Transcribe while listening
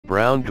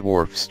Brown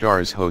dwarf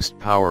stars host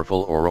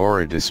powerful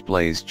aurora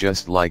displays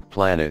just like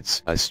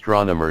planets.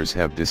 Astronomers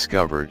have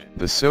discovered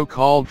the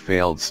so-called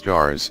failed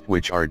stars,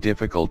 which are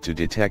difficult to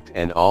detect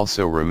and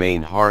also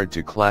remain hard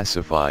to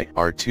classify,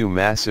 are too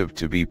massive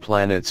to be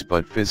planets,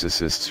 but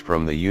physicists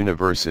from the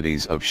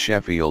universities of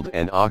Sheffield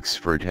and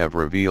Oxford have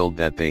revealed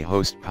that they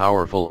host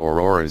powerful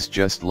auroras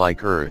just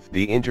like Earth.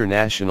 The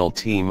international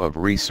team of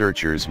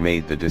researchers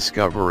made the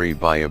discovery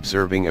by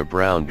observing a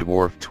brown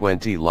dwarf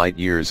 20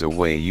 light-years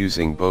away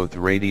using both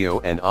radio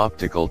and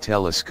optical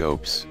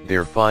telescopes.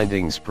 Their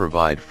findings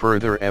provide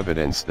further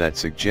evidence that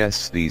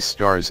suggests these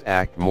stars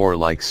act more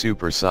like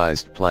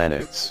supersized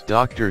planets.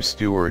 Dr.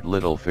 Stuart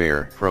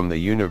Littlefair from the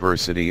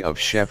University of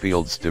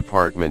Sheffield's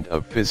Department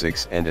of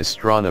Physics and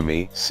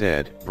Astronomy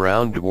said,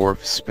 "Brown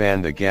dwarfs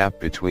span the gap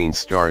between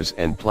stars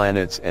and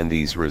planets, and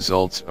these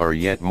results are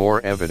yet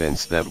more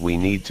evidence that we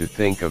need to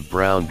think of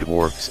brown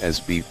dwarfs as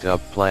beefed-up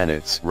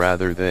planets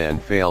rather than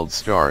failed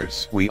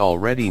stars. We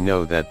already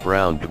know that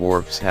brown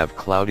dwarfs have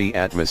cloudy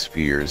atmospheres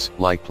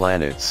like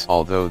planets,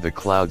 although the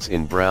clouds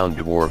in brown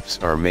dwarfs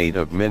are made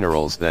of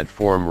minerals that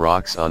form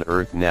rocks on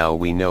Earth. Now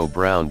we know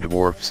brown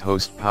dwarfs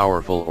host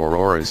powerful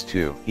auroras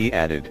too." He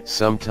added,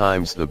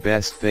 "Sometimes the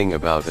best thing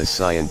about a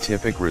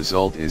scientific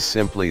result is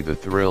simply the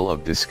thrill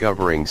of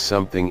discovering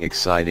something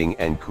exciting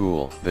and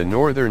cool. The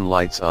northern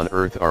lights on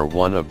Earth are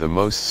one of the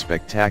most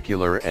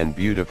spectacular and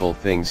beautiful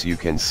things you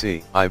can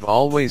see. I've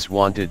always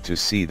wanted to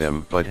see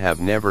them but have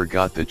never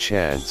got the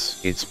chance.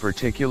 It's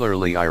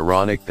particularly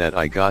ironic that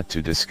I got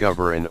to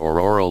discover an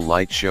auroral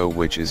light show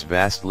which is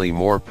vastly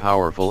more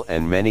powerful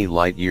and many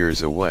light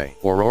years away."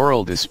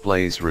 Auroral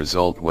displays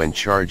result when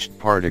charged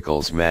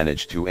particles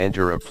manage to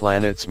enter a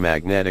planet's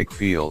magnetic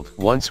field.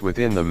 Once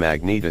within the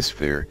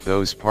magnetosphere,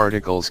 those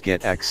particles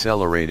get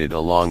accelerated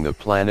along the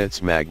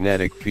planet's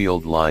magnetic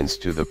field lines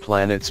to the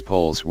planet's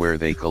poles, where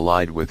they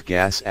collide with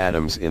gas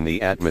atoms in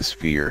the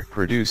atmosphere,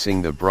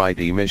 producing the bright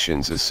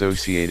emissions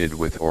associated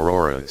with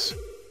auroras.